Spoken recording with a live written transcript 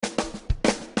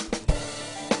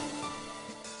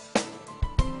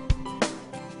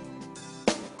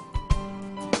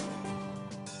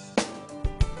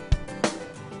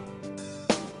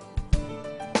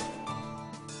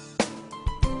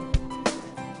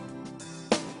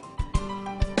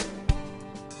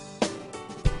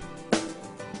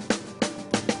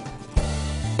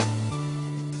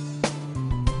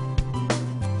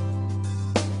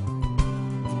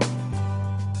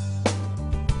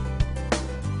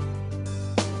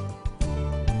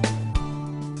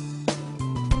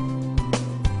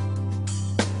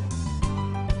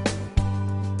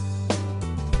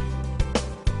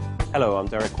Hello, I'm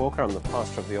Derek Walker. I'm the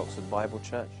pastor of the Oxford Bible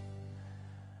Church.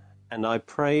 And I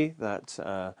pray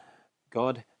that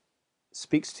God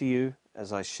speaks to you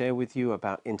as I share with you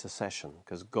about intercession,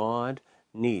 because God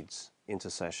needs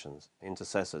intercessors.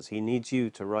 He needs you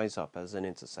to rise up as an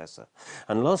intercessor.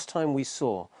 And last time we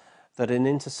saw that an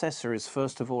intercessor is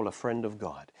first of all a friend of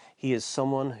God. He is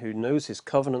someone who knows his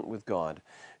covenant with God,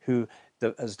 who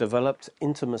has developed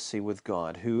intimacy with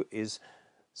God, who is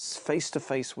face to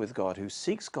face with God, who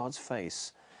seeks God's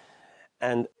face.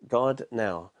 And God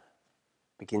now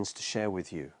begins to share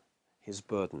with you his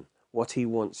burden, what he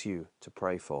wants you to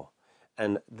pray for.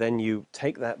 And then you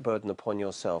take that burden upon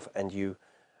yourself and you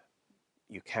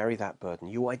carry that burden.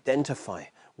 You identify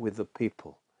with the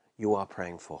people you are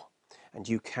praying for. And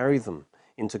you carry them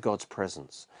into God's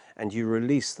presence. And you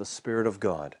release the Spirit of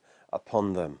God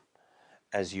upon them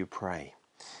as you pray.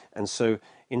 And so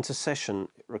intercession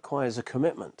requires a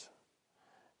commitment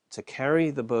to carry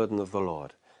the burden of the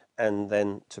Lord and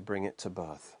then to bring it to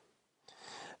birth.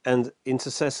 And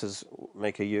intercessors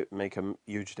make a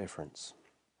huge difference.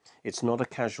 It's not a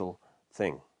casual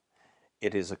thing.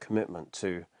 It is a commitment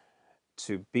to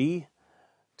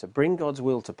bring God's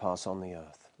will to pass on the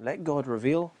earth. Let God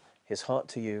reveal his heart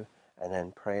to you and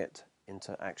then pray it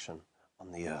into action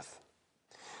on the earth.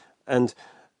 And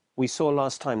we saw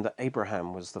last time that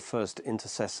Abraham was the first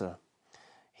intercessor.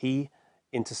 He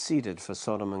interceded for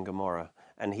Sodom and Gomorrah,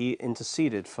 and he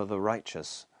interceded for the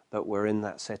righteous that were in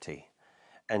that city.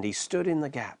 And he stood in the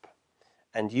gap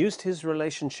and used his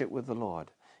relationship with the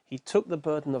Lord. He took the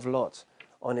burden of Lot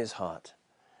on his heart,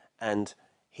 and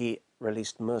he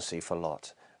released mercy for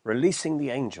Lot, releasing the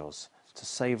angels to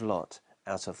save Lot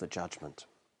out of the judgment.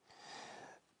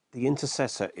 The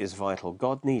intercessor is vital.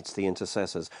 God needs the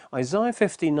intercessors. Isaiah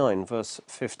 59 verse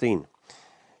 15,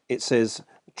 it says,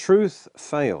 "Truth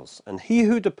fails, and he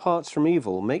who departs from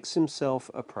evil makes himself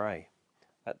a prey."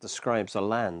 That describes a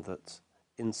land that's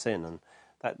in sin, and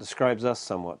that describes us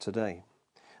somewhat today.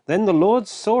 "Then the Lord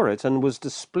saw it and was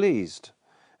displeased,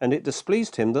 and it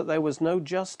displeased him that there was no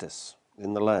justice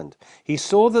in the land. He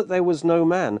saw that there was no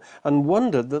man and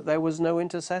wondered that there was no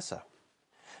intercessor."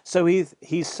 So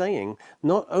he's saying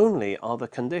not only are the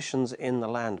conditions in the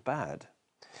land bad,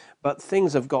 but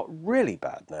things have got really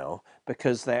bad now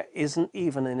because there isn't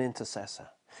even an intercessor.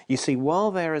 You see,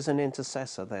 while there is an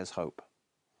intercessor, there's hope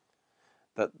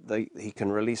that he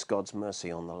can release God's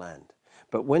mercy on the land.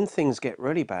 But when things get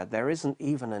really bad, there isn't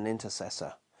even an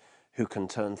intercessor who can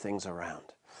turn things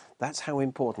around. That's how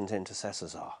important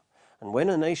intercessors are. And when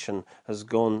a nation has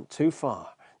gone too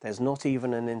far, there's not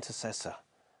even an intercessor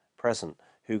present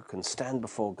who can stand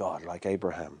before God like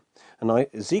Abraham. And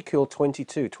Ezekiel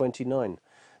 22:29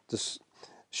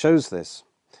 shows this.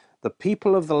 "The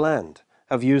people of the land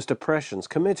have used oppressions,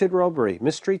 committed robbery,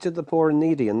 mistreated the poor and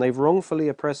needy, and they've wrongfully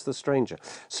oppressed the stranger.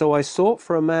 So I sought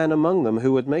for a man among them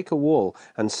who would make a wall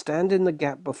and stand in the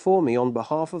gap before me on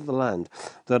behalf of the land,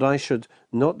 that I should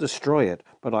not destroy it,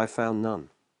 but I found none."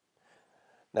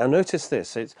 Now notice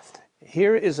this.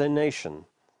 Here is a nation,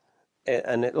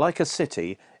 and like a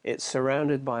city, it's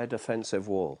surrounded by a defensive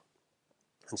wall.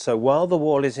 And so while the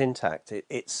wall is intact,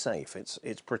 it's safe,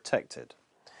 it's protected.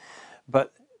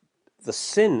 But the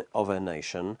sin of a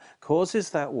nation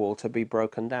causes that wall to be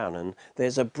broken down, and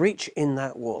there's a breach in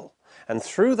that wall. And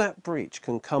through that breach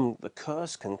can come the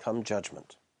curse, can come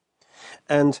judgment.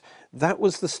 And that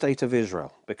was the state of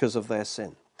Israel because of their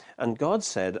sin. And God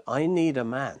said, "I need a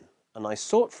man." And I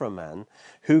sought for a man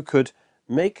who could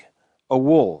make a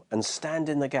wall and stand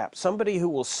in the gap. Somebody who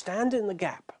will stand in the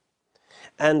gap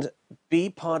and be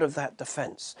part of that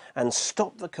defense and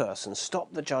stop the curse and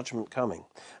stop the judgment coming.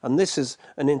 And this is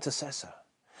an intercessor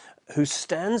who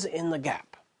stands in the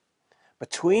gap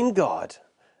between God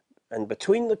and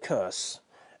between the curse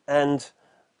and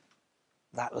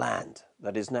that land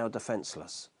that is now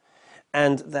defenseless.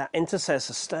 And that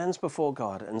intercessor stands before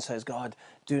God and says, "God,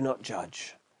 do not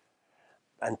judge,"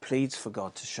 and pleads for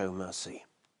God to show mercy.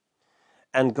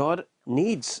 And God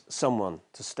needs someone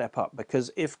to step up,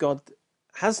 because if God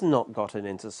has not got an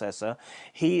intercessor,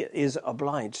 he is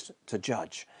obliged to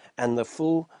judge, and the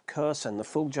full curse and the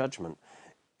full judgment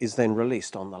is then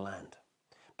released on the land.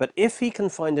 But if he can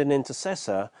find an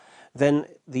intercessor,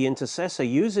 then the intercessor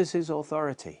uses his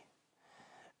authority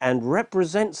and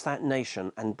represents that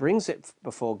nation and brings it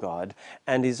before God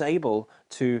and is able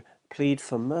to plead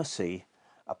for mercy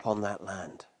upon that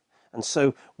land. And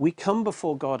so we come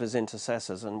before God as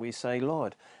intercessors and we say,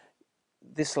 "Lord,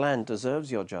 this land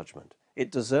deserves your judgment.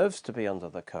 It deserves to be under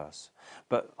the curse.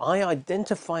 But I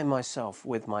identify myself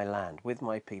with my land, with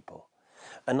my people.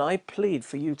 And I plead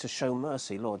for you to show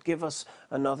mercy, Lord. Give us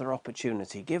another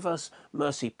opportunity. Give us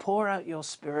mercy. Pour out your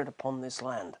Spirit upon this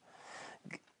land.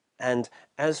 And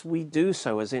as we do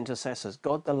so as intercessors,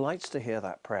 God delights to hear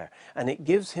that prayer. And it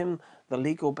gives him the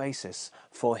legal basis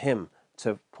for him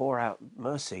to pour out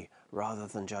mercy rather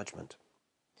than judgment.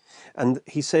 And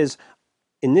he says,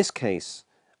 in this case,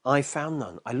 I found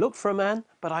none. I looked for a man,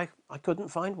 but I couldn't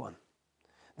find one.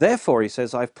 Therefore, he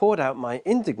says, I've poured out my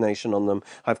indignation on them.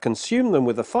 I've consumed them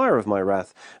with the fire of my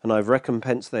wrath, and I've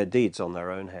recompensed their deeds on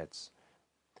their own heads.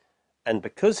 And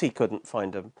because he couldn't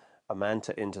find a man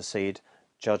to intercede,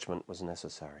 judgment was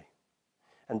necessary.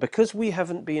 And because we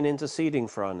haven't been interceding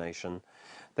for our nation,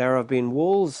 there have been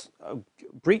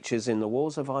breaches in the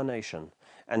walls of our nation,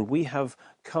 and we have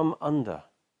come under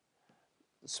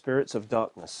spirits of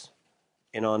darkness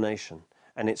in our nation.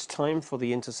 And it's time for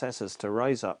the intercessors to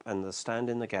rise up and to stand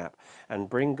in the gap and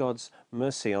bring God's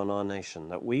mercy on our nation,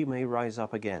 that we may rise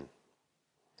up again.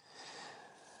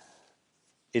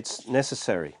 It's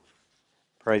necessary.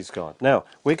 Praise God. Now,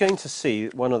 we're going to see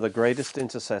one of the greatest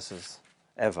intercessors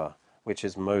ever, which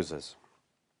is Moses.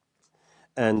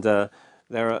 And there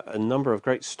are a number of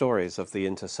great stories of the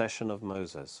intercession of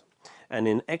Moses. And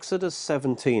in Exodus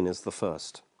 17 is the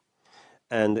first,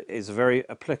 and is very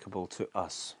applicable to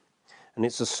us. And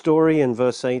it's a story in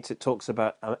verse 8. It talks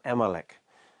about Amalek,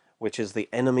 which is the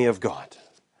enemy of God.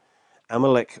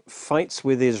 Amalek fights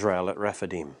with Israel at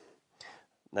Rephidim.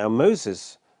 Now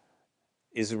Moses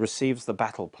receives the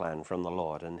battle plan from the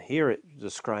Lord, and here it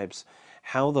describes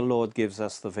how the Lord gives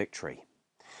us the victory.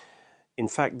 In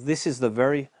fact, this is the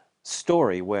very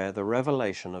story where the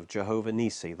revelation of Jehovah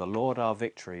Nissi, the Lord our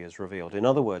victory, is revealed. In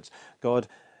other words, God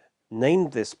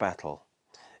named this battle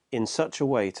in such a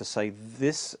way to say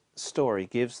this story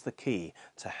gives the key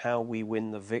to how we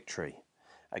win the victory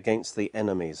against the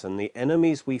enemies. And the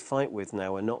enemies we fight with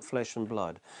now are not flesh and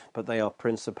blood, but they are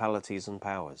principalities and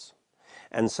powers.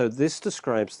 And so this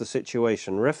describes the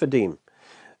situation. Rephidim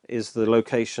is the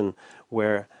location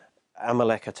where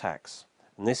Amalek attacks.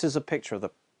 And this is a picture of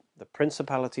the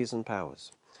principalities and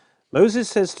powers. Moses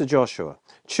says to Joshua,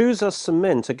 choose us some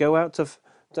men to go out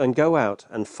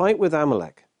and fight with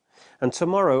Amalek. And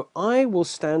tomorrow I will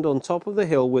stand on top of the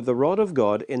hill with the rod of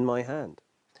God in my hand.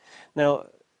 Now,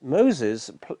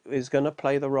 Moses is going to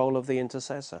play the role of the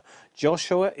intercessor.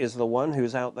 Joshua is the one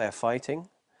who's out there fighting,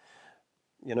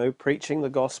 preaching the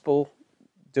gospel,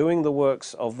 doing the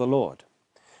works of the Lord.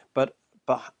 But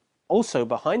also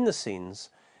behind the scenes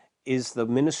is the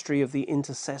ministry of the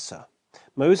intercessor.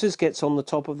 Moses gets on the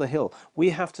top of the hill.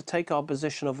 We have to take our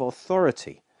position of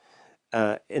authority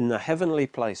in the heavenly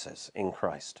places in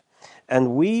Christ.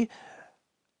 And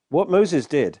what Moses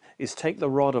did is take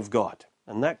the rod of God,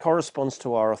 and that corresponds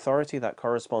to our authority, that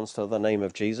corresponds to the name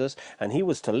of Jesus, and he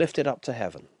was to lift it up to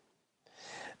heaven.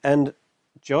 And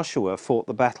Joshua fought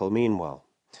the battle meanwhile.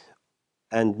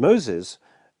 And Moses,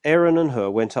 Aaron and Hur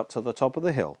went up to the top of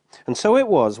the hill. And so it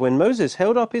was, when Moses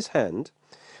held up his hand,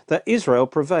 that Israel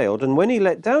prevailed, and when he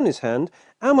let down his hand,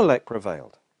 Amalek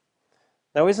prevailed.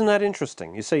 Now, isn't that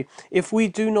interesting? You see, if we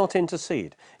do not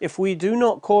intercede, if we do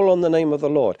not call on the name of the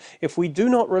Lord, if we do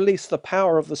not release the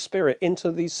power of the Spirit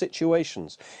into these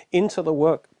situations, into the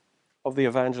work of the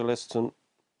evangelists and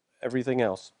everything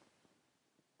else,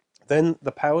 then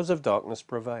the powers of darkness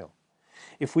prevail.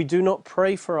 If we do not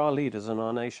pray for our leaders and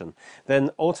our nation, then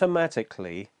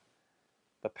automatically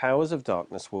the powers of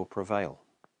darkness will prevail.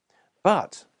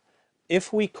 But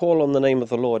if we call on the name of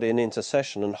the Lord in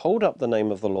intercession and hold up the name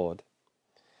of the Lord,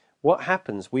 what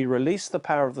happens? We release the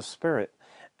power of the Spirit,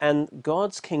 and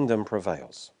God's kingdom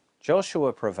prevails.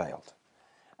 Joshua prevailed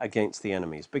against the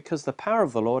enemies because the power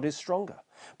of the Lord is stronger.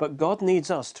 But God needs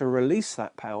us to release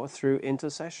that power through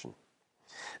intercession.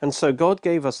 And so God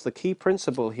gave us the key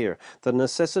principle here, the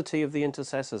necessity of the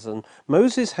intercessors. And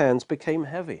Moses' hands became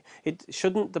heavy. It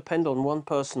shouldn't depend on one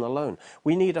person alone.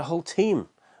 We need a whole team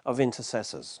of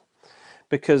intercessors,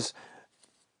 because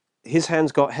his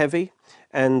hands got heavy,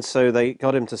 and so they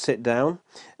got him to sit down,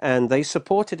 and they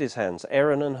supported his hands.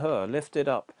 Aaron and Hur lifted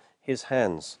up his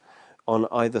hands on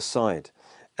either side,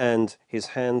 and his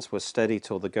hands were steady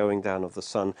till the going down of the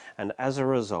sun, and as a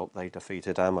result they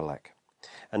defeated Amalek.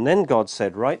 And then God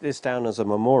said, write this down as a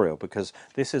memorial, because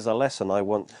this is a lesson I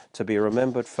want to be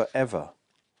remembered forever,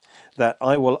 that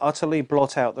I will utterly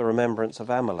blot out the remembrance of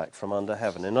Amalek from under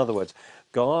heaven. In other words,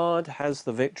 God has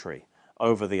the victory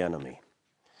over the enemy.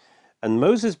 And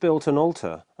Moses built an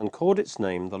altar and called its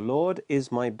name, the Lord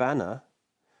is my banner,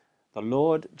 the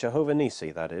Lord, Jehovah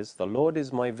Nissi, that is, the Lord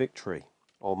is my victory,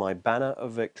 or my banner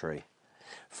of victory.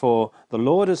 For the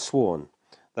Lord has sworn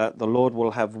that the Lord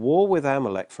will have war with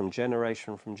Amalek from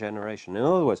generation. In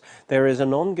other words, there is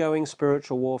an ongoing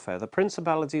spiritual warfare. The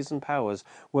principalities and powers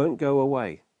won't go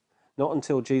away, not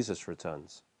until Jesus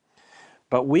returns.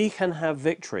 But we can have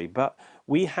victory, but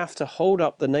we have to hold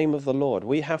up the name of the Lord.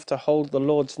 We have to hold the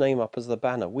Lord's name up as the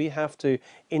banner. We have to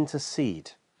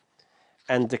intercede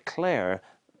and declare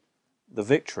the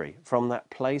victory from that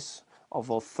place of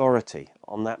authority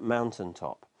on that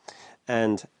mountaintop.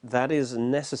 And that is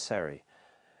necessary.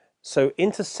 So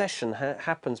intercession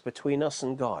happens between us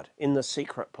and God in the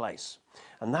secret place.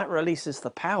 And that releases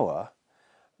the power.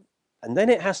 And then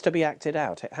it has to be acted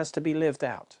out. It has to be lived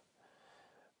out.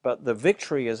 But the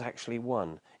victory is actually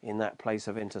won in that place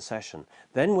of intercession.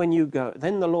 Then when you go,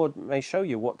 then the Lord may show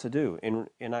you what to do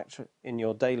in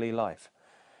your daily life.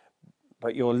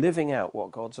 But you're living out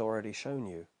what God's already shown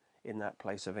you in that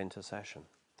place of intercession.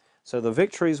 So the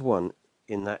victory is won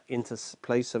in that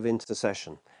place of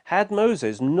intercession. Had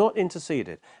Moses not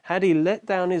interceded, had he let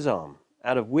down his arm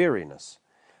out of weariness,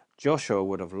 Joshua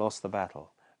would have lost the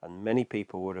battle and many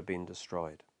people would have been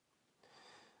destroyed.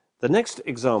 The next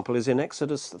example is in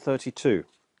Exodus 32,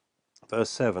 verse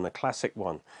 7, a classic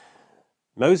one.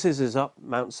 Moses is up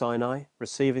Mount Sinai,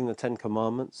 receiving the Ten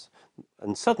Commandments,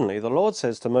 and suddenly the Lord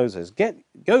says to Moses, get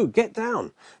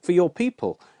down, for your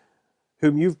people,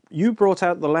 whom you brought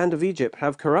out of the land of Egypt,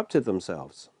 have corrupted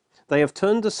themselves. They have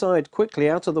turned aside quickly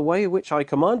out of the way which I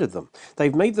commanded them.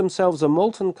 They've made themselves a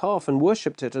molten calf and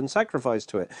worshipped it and sacrificed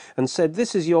to it, and said,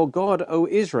 This is your God, O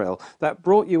Israel, that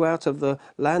brought you out of the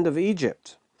land of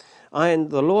Egypt. And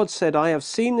the Lord said, I have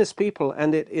seen this people,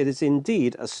 and it is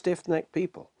indeed a stiff-necked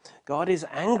people. God is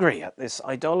angry at this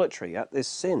idolatry, at this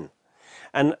sin.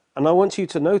 And I want you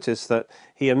to notice that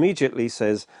he immediately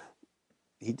says,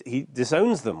 he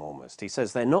disowns them almost. He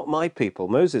says, they're not my people.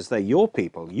 Moses, they're your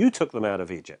people. You took them out of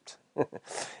Egypt.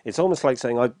 It's almost like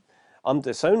saying, I'm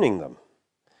disowning them.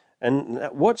 And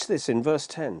watch this in verse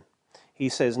 10. He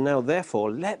says, Now therefore,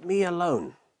 let me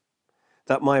alone,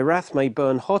 that my wrath may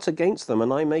burn hot against them,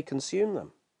 and I may consume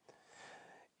them.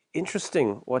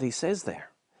 Interesting what he says there.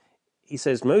 He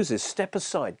says, Moses, step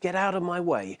aside, get out of my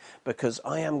way, because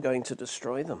I am going to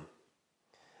destroy them.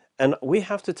 And we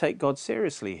have to take God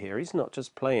seriously here. He's not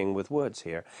just playing with words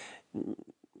here.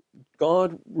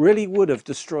 God really would have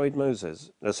destroyed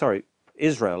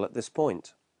Israel at this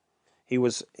point. He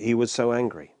was so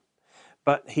angry.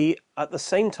 But at the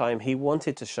same time, he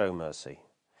wanted to show mercy.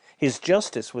 His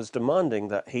justice was demanding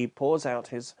that he pours out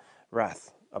his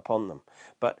wrath upon them.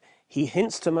 But he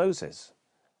hints to Moses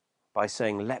by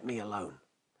saying, let me alone.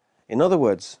 In other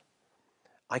words,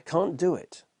 I can't do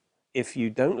it if you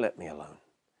don't let me alone.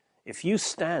 If you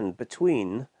stand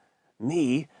between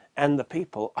me and the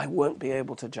people, I won't be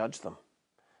able to judge them.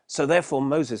 So therefore,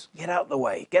 Moses, get out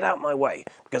my way,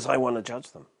 because I want to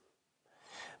judge them.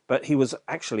 But he was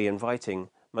actually inviting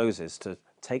Moses to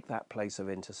take that place of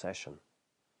intercession.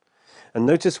 And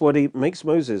notice what he makes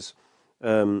Moses,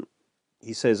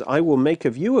 he says, I will make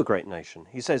of you a great nation.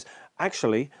 He says,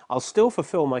 actually, I'll still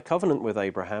fulfill my covenant with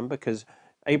Abraham, because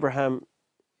Abraham,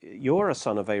 you're a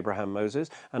son of Abraham, Moses,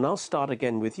 and I'll start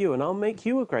again with you, and I'll make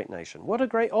you a great nation. What a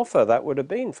great offer that would have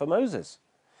been for Moses.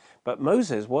 But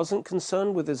Moses wasn't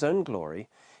concerned with his own glory.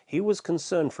 He was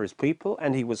concerned for his people,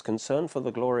 and he was concerned for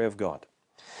the glory of God.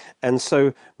 And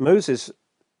so Moses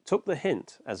took the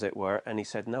hint, as it were, and he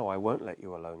said, no, I won't let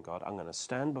you alone, God. I'm going to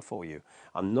stand before you.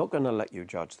 I'm not going to let you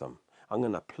judge them. I'm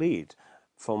going to plead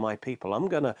for my people. I'm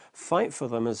going to fight for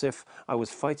them as if I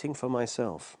was fighting for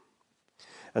myself.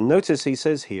 And notice he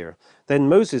says here, then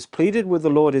Moses pleaded with the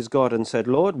Lord his God and said,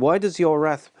 Lord, why does your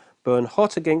wrath burn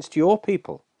hot against your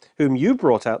people, whom you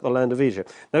brought out the land of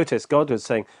Egypt? Notice God was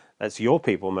saying, that's your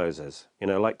people, Moses.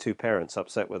 Like two parents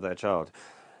upset with their child.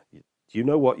 Do you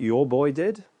know what your boy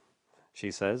did?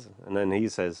 She says. And then he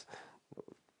says,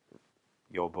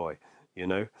 your boy,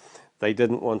 They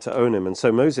didn't want to own him. And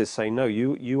so Moses saying, no,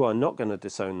 you are not going to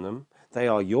disown them. They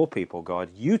are your people, God.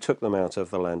 You took them out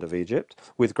of the land of Egypt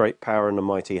with great power and a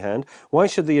mighty hand. Why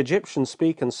should the Egyptians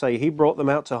speak and say, he brought them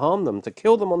out to harm them, to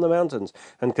kill them on the mountains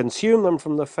and consume them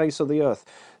from the face of the earth?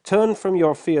 Turn from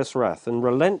your fierce wrath and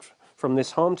relent from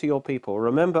this harm to your people.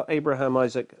 Remember Abraham,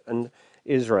 Isaac, and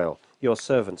Israel, your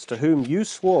servants, to whom you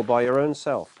swore by your own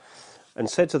self, and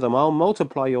said to them, I'll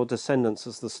multiply your descendants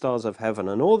as the stars of heaven,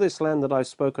 and all this land that I've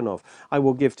spoken of I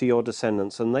will give to your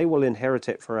descendants, and they will inherit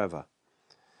it forever.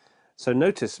 So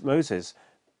notice Moses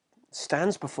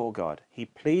stands before God. He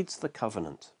pleads the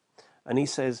covenant, and he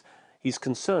says he's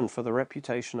concerned for the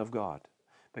reputation of God.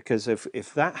 Because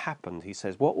if that happened, he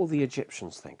says, what will the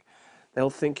Egyptians think?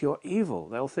 They'll think you're evil.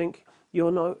 They'll think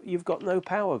you've got no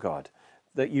power, God,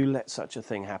 that you let such a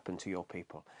thing happen to your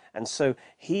people. And so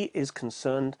he is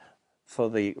concerned for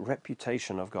the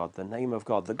reputation of God, the name of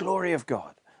God, the glory of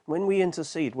God. When we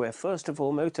intercede, we're first of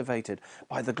all motivated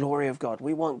by the glory of God.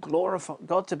 We want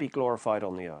God to be glorified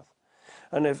on the earth.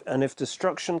 And if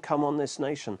destruction come on this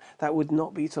nation, that would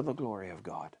not be to the glory of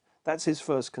God. That's his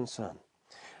first concern.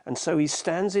 And so he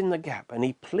stands in the gap and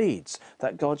he pleads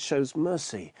that God shows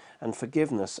mercy and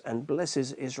forgiveness and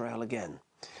blesses Israel again.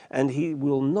 And he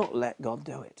will not let God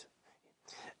do it.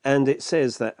 And it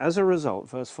says that as a result,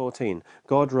 verse 14,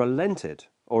 God relented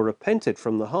or repented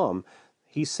from the harm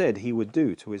he said he would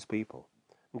do to his people.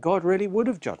 God really would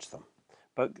have judged them.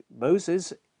 But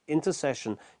Moses'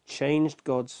 intercession changed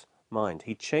God's mind.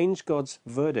 He changed God's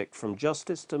verdict from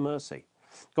justice to mercy.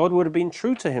 God would have been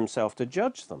true to himself to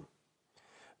judge them.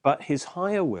 But his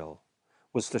higher will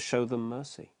was to show them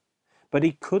mercy. But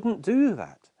he couldn't do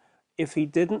that if he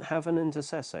didn't have an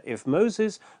intercessor. If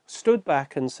Moses stood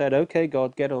back and said, okay,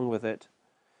 God, get on with it,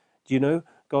 do you know,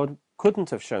 God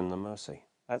couldn't have shown them mercy.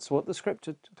 That's what the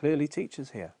scripture clearly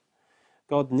teaches here.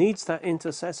 God needs that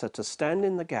intercessor to stand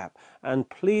in the gap and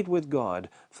plead with God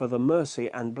for the mercy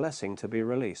and blessing to be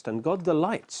released. And God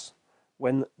delights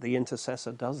when the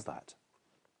intercessor does that.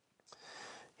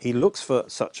 He looks for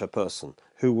such a person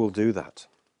who will do that.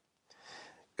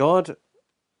 God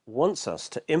wants us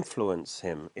to influence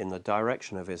him in the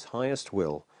direction of his highest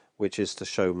will, which is to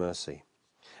show mercy.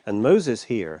 And Moses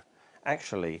here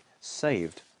actually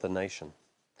saved the nation.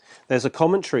 There's a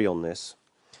commentary on this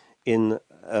in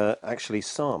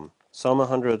Psalm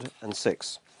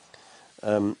 106,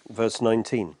 verse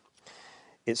 19.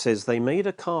 It says, they made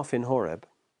a calf in Horeb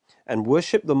and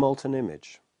worshipped the molded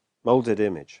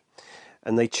image.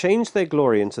 And they changed their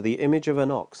glory into the image of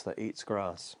an ox that eats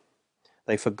grass.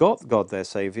 They forgot God their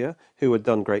Saviour, who had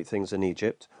done great things in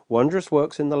Egypt, wondrous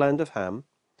works in the land of Ham,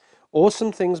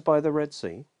 awesome things by the Red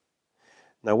Sea.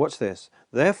 Now watch this.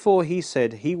 Therefore he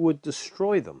said he would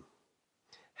destroy them.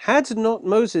 Had not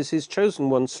Moses, his chosen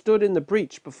one, stood in the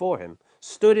breach before him,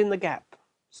 stood in the gap,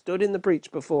 stood in the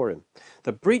breach before him.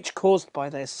 The breach caused by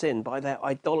their sin, by their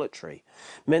idolatry,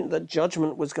 meant that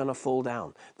judgment was going to fall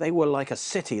down. They were like a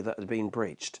city that had been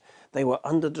breached. They were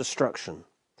under destruction.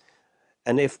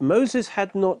 And if Moses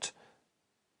had not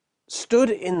stood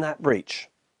in that breach,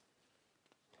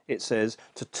 it says,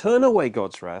 to turn away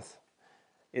God's wrath,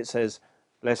 it says,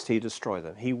 lest he destroy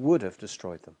them. He would have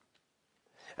destroyed them.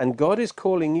 And God is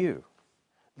calling you,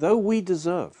 though we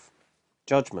deserve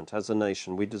judgment as a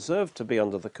nation, we deserve to be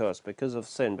under the curse because of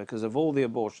sin, because of all the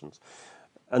abortions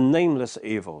and nameless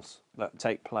evils that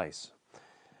take place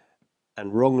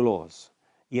and wrong laws,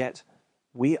 yet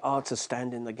we are to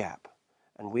stand in the gap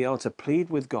and we are to plead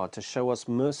with God to show us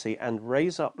mercy and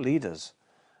raise up leaders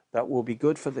that will be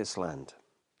good for this land.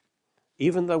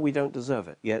 Even though we don't deserve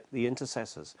it, yet the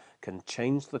intercessors can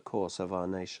change the course of our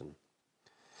nation.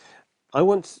 I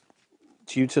want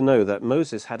you to know that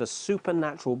Moses had a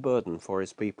supernatural burden for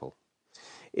his people.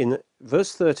 In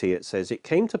verse 30 it says, it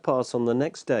came to pass on the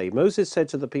next day, Moses said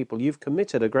to the people, you've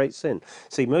committed a great sin.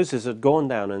 See, Moses had gone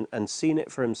down and seen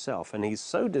it for himself, and he's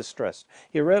so distressed.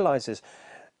 He realizes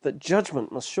that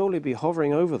judgment must surely be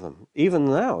hovering over them. Even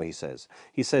now, he says,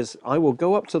 I will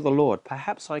go up to the Lord.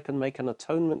 Perhaps I can make an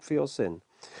atonement for your sin.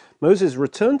 Moses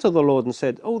returned to the Lord and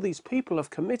said, oh, these people have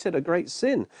committed a great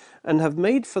sin and have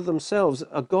made for themselves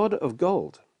a god of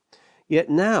gold. Yet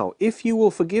now, if you will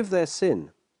forgive their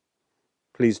sin,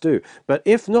 please do. But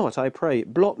if not, I pray,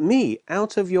 blot me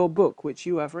out of your book which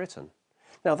you have written.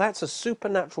 Now that's a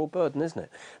supernatural burden, isn't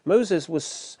it?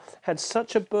 Moses had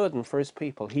such a burden for his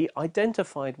people. He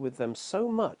identified with them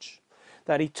so much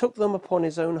that he took them upon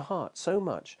his own heart so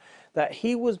much that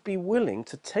he would be willing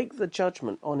to take the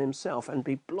judgment on himself and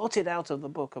be blotted out of the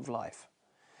book of life,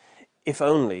 if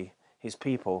only his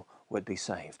people would be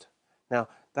saved. Now,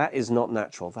 that is not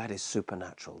natural, that is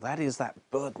supernatural. That is that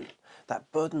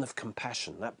burden of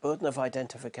compassion, that burden of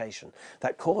identification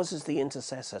that causes the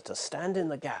intercessor to stand in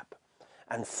the gap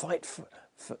and fight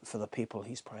for the people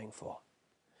he's praying for.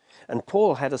 And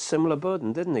Paul had a similar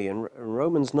burden, didn't he, in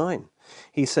Romans 9?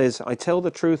 He says, I tell the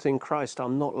truth in Christ,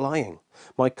 I'm not lying.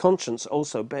 My conscience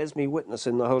also bears me witness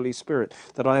in the Holy Spirit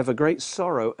that I have a great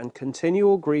sorrow and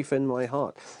continual grief in my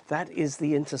heart. That is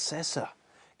the intercessor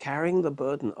carrying the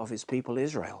burden of his people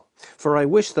Israel. For I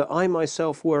wish that I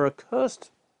myself were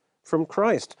accursed from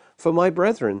Christ for my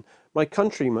brethren, my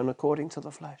countrymen according to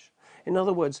the flesh. In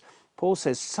other words, Paul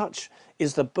says, such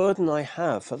is the burden I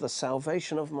have for the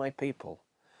salvation of my people,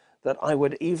 that I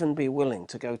would even be willing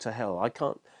to go to hell. I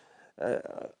can't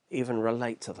even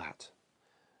relate to that.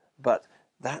 But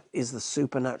that is the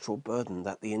supernatural burden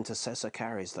that the intercessor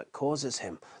carries that causes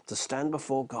him to stand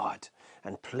before God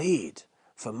and plead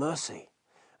for mercy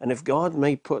And if God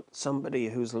may put somebody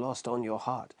who's lost on your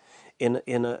heart in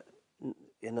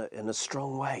a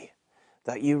strong way,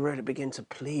 that you really begin to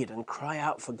plead and cry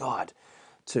out for God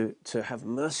to have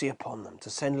mercy upon them, to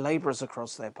send laborers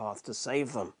across their path to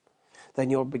save them, then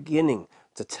you're beginning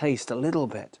to taste a little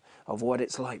bit of what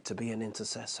it's like to be an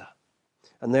intercessor.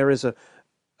 And there is a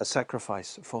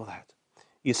sacrifice for that.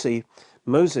 You see,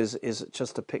 Moses is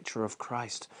just a picture of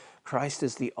Christ. Christ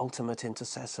is the ultimate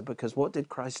intercessor, because what did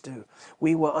Christ do?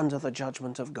 We were under the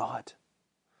judgment of God.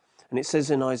 And it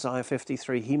says in Isaiah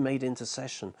 53, he made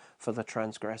intercession for the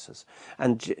transgressors.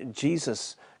 And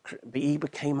Jesus, he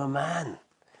became a man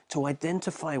to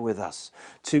identify with us,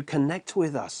 to connect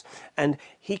with us. And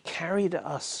he carried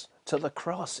us to the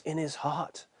cross in his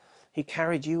heart. He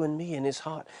carried you and me in his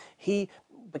heart. He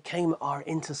became our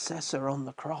intercessor on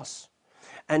the cross.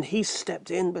 And he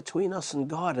stepped in between us and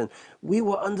God, and we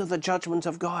were under the judgment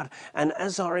of God. And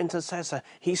as our intercessor,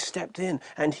 he stepped in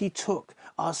and he took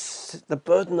the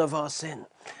burden of our sin,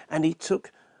 and he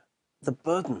took the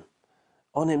burden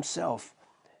on himself.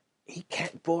 He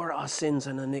bore our sins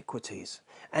and iniquities,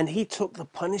 and he took the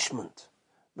punishment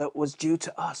that was due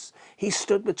to us. He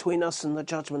stood between us and the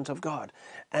judgment of God,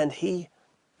 and he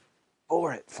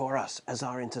bore it for us as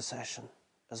our intercession,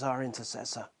 as our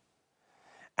intercessor.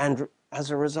 And as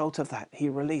a result of that, he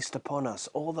released upon us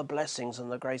all the blessings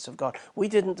and the grace of God. We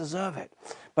didn't deserve it,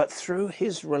 but through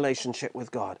his relationship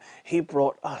with God, he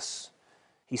brought us.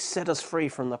 He set us free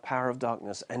from the power of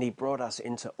darkness, and he brought us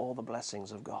into all the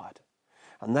blessings of God.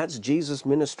 And that's Jesus'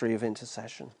 ministry of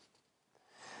intercession.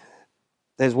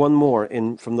 There's one more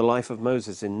from the life of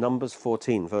Moses in Numbers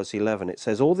 14, verse 11. It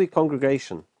says, all the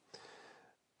congregation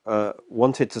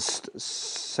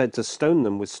said to stone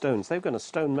them with stones. They were going to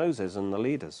stone Moses and the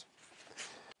leaders.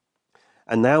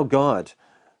 And now God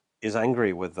is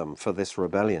angry with them for this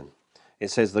rebellion. It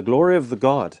says, the glory of the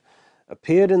God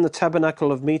appeared in the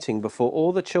tabernacle of meeting before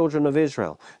all the children of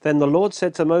Israel. Then the Lord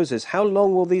said to Moses, how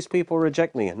long will these people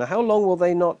reject me? And how long will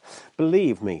they not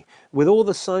believe me? With all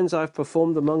the signs I've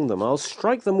performed among them, I'll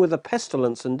strike them with a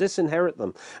pestilence and disinherit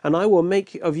them. And I will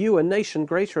make of you a nation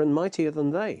greater and mightier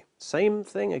than they. Same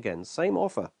thing again, same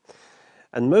offer.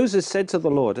 And Moses said to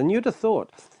the Lord, and you'd have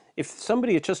thought, if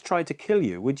somebody had just tried to kill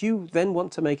you, would you then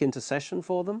want to make intercession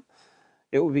for them?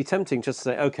 It would be tempting just to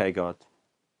say, okay, God,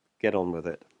 get on with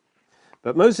it.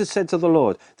 But Moses said to the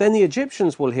Lord, then the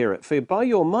Egyptians will hear it, for by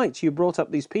your might you brought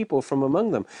up these people from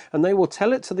among them, and they will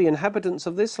tell it to the inhabitants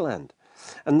of this land.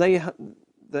 And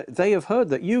they have heard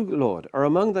that you, Lord, are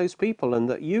among those people, and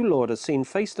that you, Lord, are seen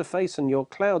face to face, and your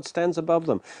cloud stands above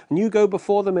them. And you go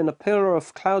before them in a pillar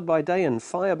of cloud by day and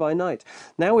fire by night.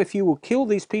 Now if you will kill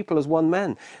these people as one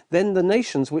man, then the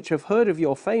nations which have heard of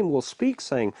your fame will speak,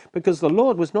 saying, because the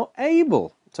Lord was not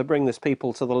able to bring this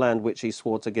people to the land which he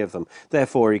swore to give them.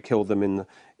 Therefore he killed them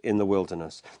in the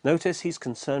wilderness. Notice he's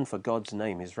concerned for God's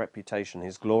name, his reputation,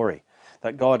 his glory,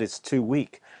 that God is too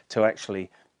weak to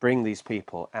actually bring these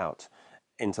people out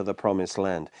into the promised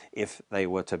land if they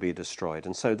were to be destroyed.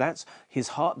 And so that's his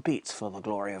heart beats for the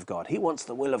glory of God. He wants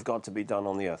the will of God to be done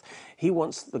on the earth. He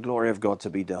wants the glory of God to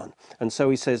be done. And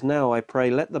so he says, now I pray,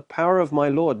 let the power of my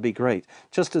Lord be great,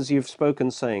 just as you've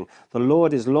spoken, saying, the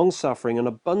Lord is long-suffering and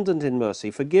abundant in mercy,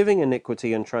 forgiving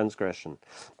iniquity and transgression,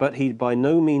 but he by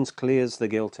no means clears the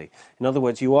guilty. In other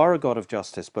words, you are a God of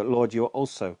justice, but Lord, you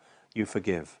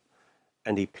forgive.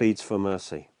 And he pleads for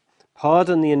mercy.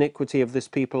 Pardon the iniquity of this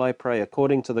people, I pray,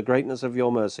 according to the greatness of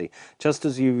your mercy, just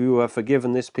as you have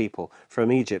forgiven this people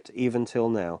from Egypt even till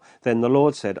now. Then the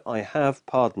Lord said, I have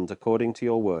pardoned according to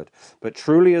your word. But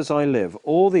truly as I live,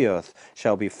 all the earth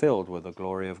shall be filled with the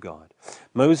glory of God.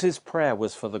 Moses' prayer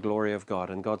was for the glory of God,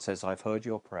 and God says, I've heard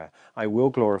your prayer. I will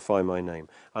glorify my name,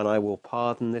 and I will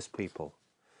pardon this people.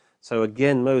 So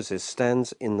again, Moses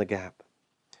stands in the gap.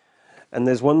 And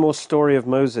there's one more story of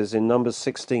Moses in Numbers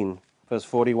 16. Verse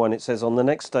 41, it says, on the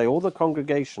next day, all the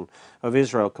congregation of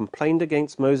Israel complained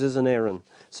against Moses and Aaron,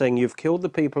 saying, you've killed the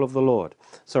people of the Lord.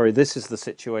 Sorry, this is the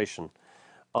situation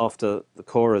after the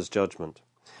Korah's judgment.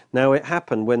 Now it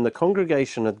happened when the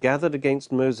congregation had gathered against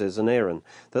Moses and Aaron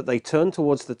that they turned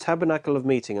towards the tabernacle of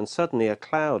meeting, and suddenly a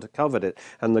cloud covered it,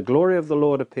 and the glory of the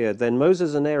Lord appeared. Then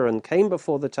Moses and Aaron came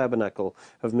before the tabernacle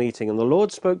of meeting, and the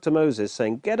Lord spoke to Moses,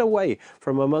 saying, get away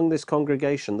from among this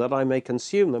congregation, that I may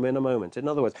consume them in a moment. In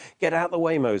other words, get out the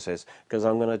way, Moses, because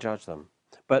I'm going to judge them.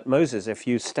 But Moses, if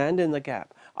you stand in the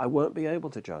gap, I won't be able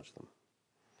to judge them.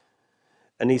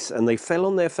 And they fell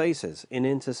on their faces in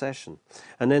intercession.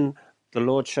 And then the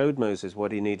Lord showed Moses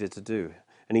what he needed to do.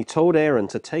 And he told Aaron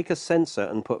to take a censer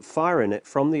and put fire in it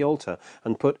from the altar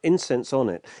and put incense on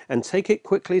it, and take it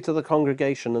quickly to the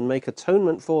congregation and make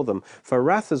atonement for them, for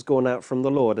wrath has gone out from the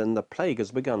Lord and the plague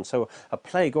has begun. So a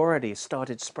plague already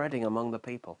started spreading among the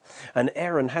people. And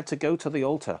Aaron had to go to the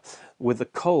altar with the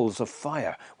coals of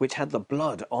fire, which had the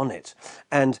blood on it.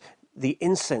 And the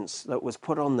incense that was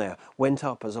put on there went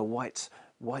up as a white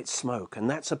smoke. And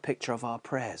that's a picture of our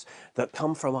prayers that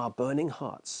come from our burning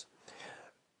hearts.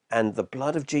 And the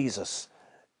blood of Jesus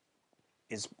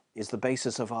is the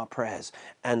basis of our prayers.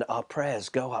 And our prayers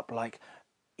go up like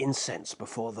incense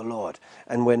before the Lord.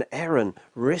 And when Aaron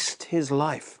risked his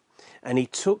life, and he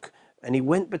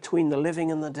went between the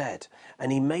living and the dead,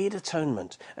 and he made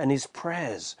atonement, and his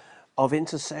prayers of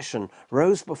intercession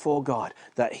rose before God,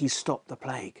 that he stopped the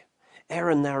plague.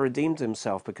 Aaron now redeemed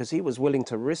himself because he was willing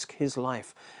to risk his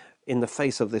life in the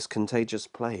face of this contagious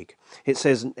plague. It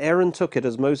says, Aaron took it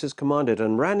as Moses commanded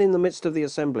and ran in the midst of the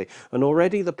assembly, and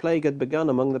already the plague had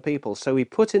begun among the people. So he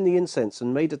put in the incense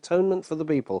and made atonement for the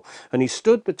people, and he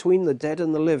stood between the dead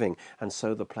and the living, and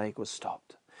so the plague was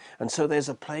stopped. And so there's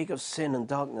a plague of sin and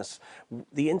darkness.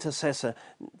 The intercessor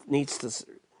needs to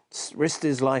risk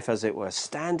his life, as it were,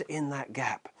 stand in that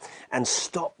gap and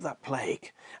stop that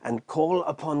plague and call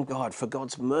upon God for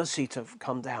God's mercy to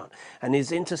come down. And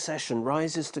his intercession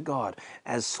rises to God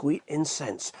as sweet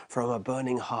incense from a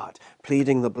burning heart,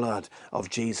 pleading the blood of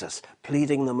Jesus,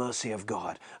 pleading the mercy of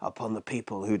God upon the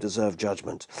people who deserve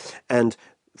judgment. And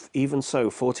even so,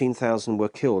 14,000 were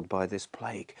killed by this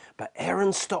plague. But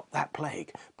Aaron stopped that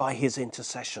plague by his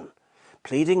intercession,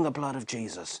 pleading the blood of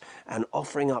Jesus and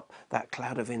offering up that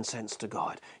cloud of incense to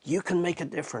God. You can make a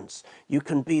difference. You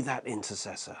can be that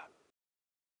intercessor.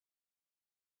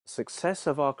 The success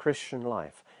of our Christian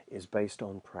life is based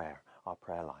on prayer, our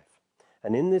prayer life.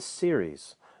 And in this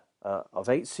series of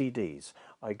 8 CDs,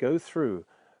 I go through,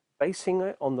 basing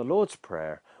it on the Lord's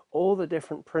Prayer, all the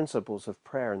different principles of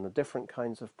prayer and the different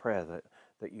kinds of prayer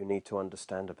that you need to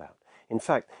understand about. In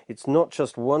fact, it's not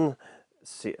just one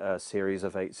series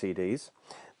of 8 CDs,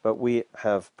 but we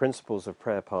have Principles of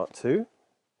Prayer Part 2,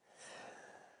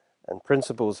 and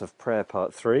Principles of Prayer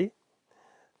Part 3,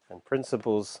 and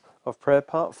Principles of Prayer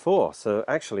Part 4. So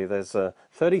actually there's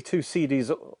 32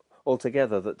 CDs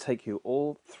altogether that take you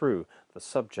all through the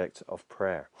subject of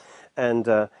prayer.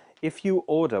 And if you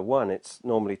order one, it's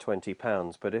normally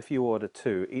 £20, but if you order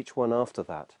 2, each one after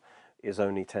that is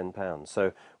only £10.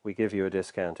 So we give you a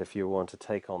discount if you want to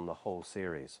take on the whole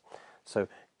series. So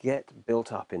get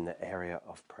built up in the area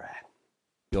of prayer.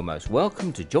 You're most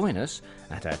welcome to join us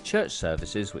at our church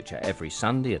services, which are every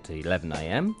Sunday at 11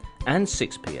 a.m. and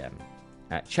 6 p.m.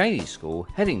 at Cheney School,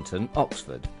 Headington,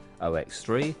 Oxford,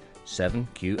 OX3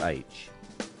 7QH.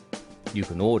 You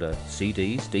can order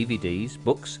CDs, DVDs,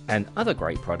 books and other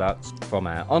great products from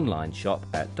our online shop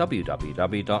at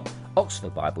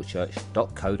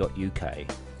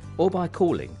www.oxfordbiblechurch.co.uk or by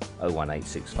calling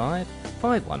 01865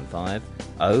 515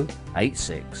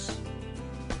 086.